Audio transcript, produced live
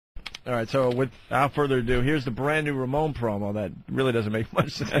All right, so without further ado, here's the brand new Ramone promo that really doesn't make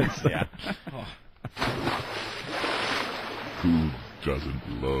much sense. Yeah. Who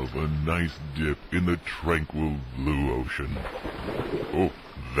doesn't love a nice dip in the tranquil blue ocean? Oh,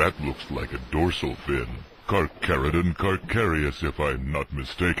 that looks like a dorsal fin. Carcharodon carcharius, if I'm not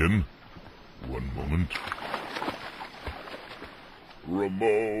mistaken. One moment.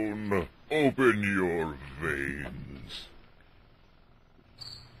 Ramone, open your veins.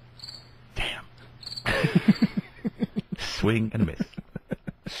 Damn. Swing and a miss.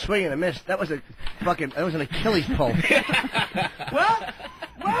 Swing and a miss. That was an Achilles pull. What?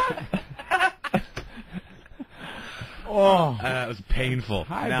 Oh, it was painful.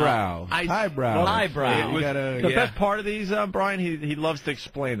 highbrow. The best part of these, Brian, he loves to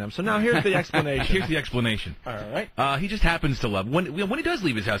explain them. So now here's the explanation. Here's the explanation. All right. He just happens to love when he does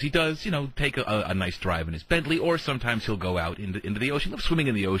leave his house. He does, take a nice drive in his Bentley, or sometimes he'll go out into the ocean. He loves swimming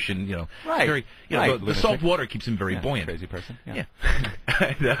in the ocean. Right. Very, the salt water keeps him very buoyant. Crazy person. Yeah.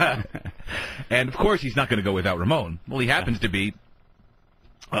 And of course, he's not going to go without Ramone. Well, he happens to be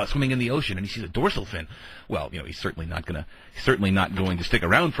swimming in the ocean, and he sees a dorsal fin. Well, he's certainly not going to stick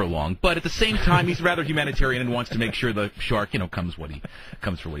around for long. But at the same time, he's rather humanitarian and wants to make sure the shark, comes for what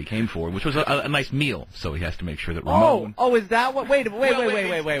he came for, which was a nice meal. So he has to make sure that Ramone. Oh, is that what? Wait. It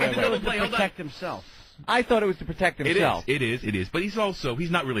was to protect himself. I thought it was to protect himself. It is. But he's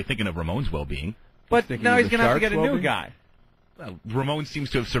not really thinking of Ramone's well-being. But now he's going to have to get a new guy. Well, Ramone seems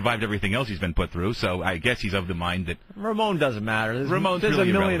to have survived everything else he's been put through, so I guess he's of the mind that Ramone doesn't matter. There's Ramone's a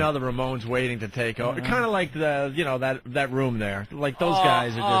really million irrelevant. other Ramones waiting to take over. Kind of like that room there. Like those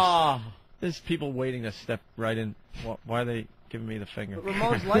guys are just. There's people waiting to step right in. Why are they giving me the finger? But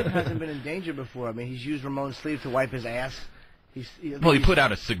Ramone's life hasn't been in danger before. I mean, he's used Ramone's sleeve to wipe his ass. He put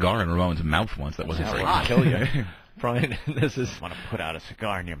out a cigar in Ramone's mouth once. That wasn't very hot. Kill you. Brian, this is. Want to put out a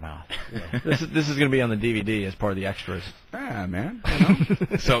cigar in your mouth? This is going to be on the DVD as part of the extras. Ah, man.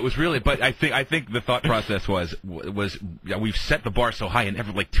 So it was really, but I think the thought process was we've set the bar so high, and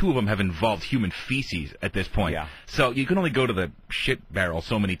two of them have involved human feces at this point. Yeah. So you can only go to the shit barrel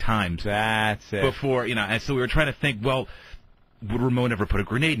so many times. That's it. Before and so we were trying to think, well, would Ramone ever put a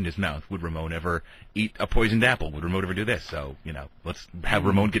grenade in his mouth? Would Ramone ever eat a poisoned apple? Would Ramone ever do this? So let's have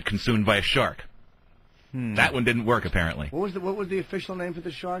Ramone get consumed by a shark. That one didn't work, apparently. What was the official name for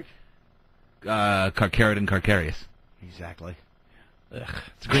the shark? Carcharodon carcharius. Exactly. Ugh.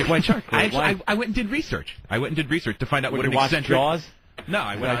 It's a great white shark. I went and did research. to find out what an watch eccentric... Jaws? No,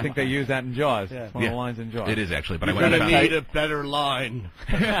 I think they use that in Jaws. Yeah. One of the lines in Jaws. It is, actually, but I You're went going and to found need a better line.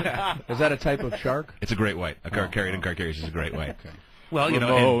 Is that a type of shark? It's a great white. A Carcharodon carcharius is a great white. Okay. Well,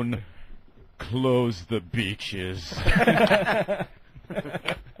 Ramone, close the beaches.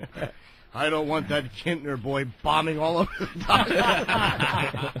 I don't want that Kintner boy bombing all over the top.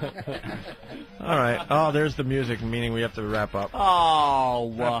 All right. Oh, there's the music, meaning we have to wrap up.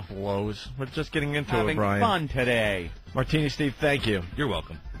 Oh, That blows. We're just getting into having it, Brian. fun today. Martini Steve, thank you. You're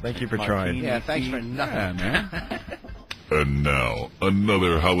welcome. Thank you for trying. Yeah, thanks for nothing. Yeah, man. And now,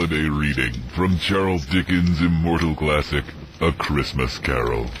 another holiday reading from Charles Dickens' immortal classic, A Christmas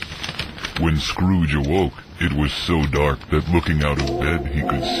Carol. When Scrooge awoke, it was so dark that looking out of bed he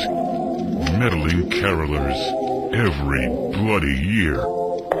could see meddling carolers every bloody year.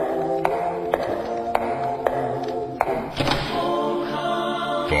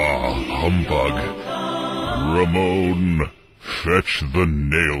 Bah, humbug. Ramone, fetch the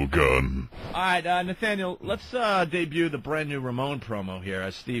nail gun. All right, Nathaniel, let's debut the brand new Ramone promo here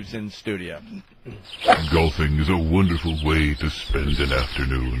as Steve's in studio. Golfing is a wonderful way to spend an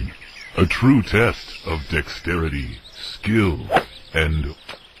afternoon. A true test of dexterity, skill, and,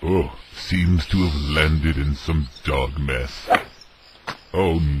 seems to have landed in some dog mess.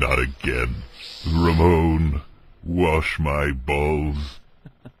 Oh, not again. Ramone, wash my balls.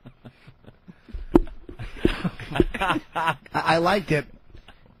 I liked it,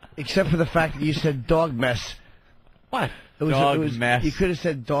 except for the fact that you said dog mess. What? Dog mess. You could have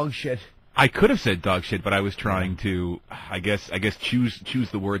said dog shit. I could have said dog shit, but I was trying to, I guess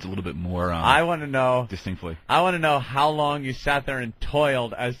choose the words a little bit more. I want to know distinctly. I want to know how long you sat there and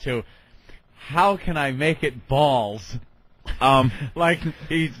toiled as to how can I make it balls. Like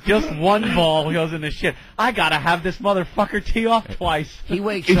he's just one ball goes into shit. I gotta have this motherfucker tee off twice. He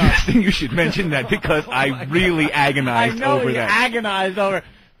wakes up. Interesting you should mention that because I really agonized over he that. agonized over.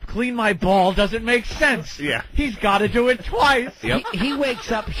 Clean my ball doesn't make sense. Yeah. He's got to do it twice. Yep. He wakes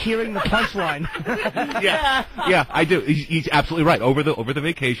up hearing the punchline. Yeah, I do. He's absolutely right. Over the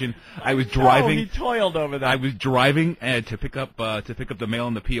vacation, I was driving. He toiled over that. I was driving to pick up the mail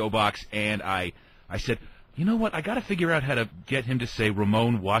in the P.O. box, and I said, you know what? I got to figure out how to get him to say,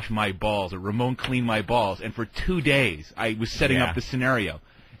 Ramone, wash my balls, or Ramone, clean my balls. And for 2 days, I was setting up the scenario.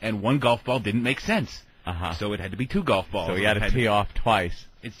 And one golf ball didn't make sense. So it had to be 2 golf balls. So he had to tee off twice.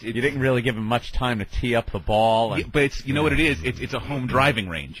 You didn't really give him much time to tee up the ball. And, but it's, you know what it is? It's a home driving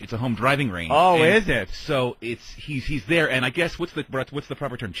range. It's a home driving range. Oh, is it? So he's there, and I guess what's the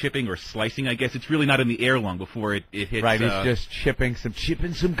proper term? Chipping or slicing? I guess it's really not in the air long before it hits. Right, he's just chipping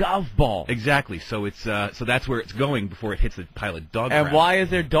some golf balls. Exactly. So it's so that's where it's going before it hits the pile of dog crap. And why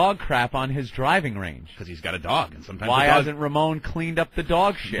is there dog crap on his driving range? Because he's got a dog, and sometimes why hasn't Ramone cleaned up the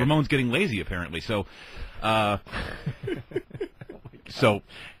dog shit? Ramone's getting lazy apparently. So. So,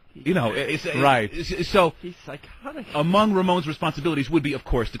 you know, it's right. So he's psychotic. Among Ramone's responsibilities would be, of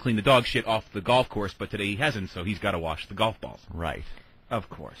course, to clean the dog shit off the golf course. But today he hasn't, so he's got to wash the golf balls. Right. Of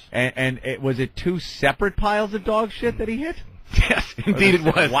course. And was it 2 separate piles of dog shit that he hit? Yes, indeed it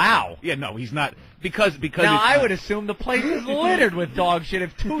was. Wow. Yeah, no, he's not because. Now I would assume the place is littered with dog shit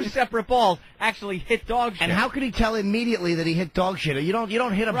if 2 separate balls actually hit dog shit. And how could he tell immediately that he hit dog shit? You don't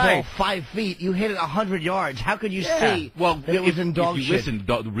hit a ball 5 feet. You hit it 100 yards. How could you see? Well, that it was in dog if you shit?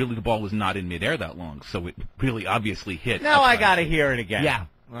 listen, really the ball was not in midair that long, so it really obviously hit. Now I got to hear it again. Yeah.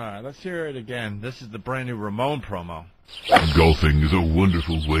 All right, let's hear it again. This is the brand new Ramone promo. Golfing is a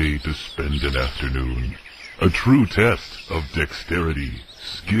wonderful way to spend an afternoon. A true test of dexterity,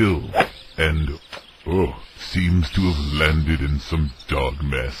 skill, and, seems to have landed in some dog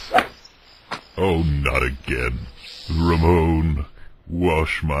mess. Oh, not again. Ramone,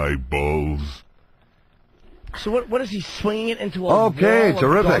 wash my balls. So what is he swinging it into a wall of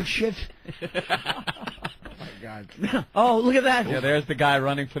dog shit? God. Oh, look at that. Yeah, there's the guy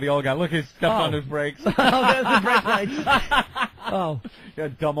running for the old guy. Look, he stepped on his brakes. Oh, there's the brake lights. Oh. You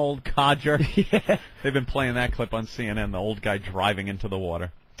dumb old codger. Yeah. They've been playing that clip on CNN, the old guy driving into the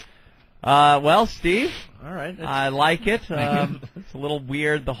water. Well, Steve. All right. I like it. It's a little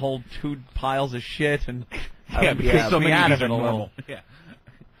weird, the whole 2 piles of shit. And so many out of of these it are a normal. little. Yeah.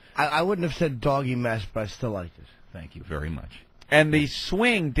 I wouldn't have said doggy mess, but I still liked it. Thank you very much. And the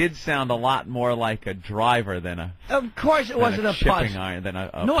swing did sound a lot more like a driver than a. Of course, it wasn't a putt. Chipping iron than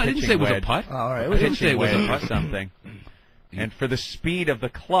a No, I didn't say it was a wedge. putt. Oh, all right, I didn't say it was a putt. Or something. And for the speed of the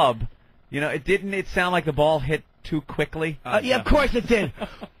club, you know, it didn't. It sound like the ball hit too quickly. Yeah, of course it did.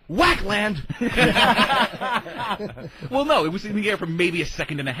 Whackland. Well, no, it was in the air for maybe a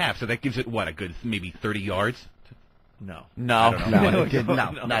second and a half, so that gives it what, a good maybe 30 yards. No. No. No, it did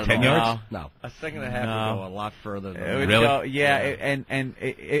not. Not at 10 all. yards? No. A second and a half would go a lot further than It would that. Really? go, and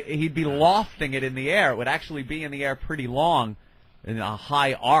he'd be lofting it in the air. It would actually be in the air pretty long in a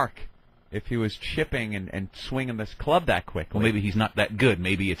high arc if he was chipping and swinging this club that quickly. Well, maybe he's not that good.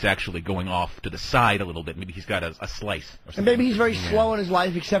 Maybe it's actually going off to the side a little bit. Maybe he's got a slice. Or And something. maybe he's very slow in his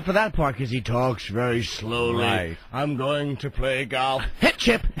life, except for that part, because he talks very slowly. Right. I'm going to play golf. Hit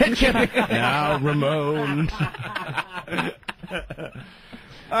chip, hit chip. Now, Ramone.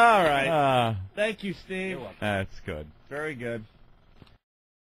 All right. Thank you, Steve. That's good. Very good.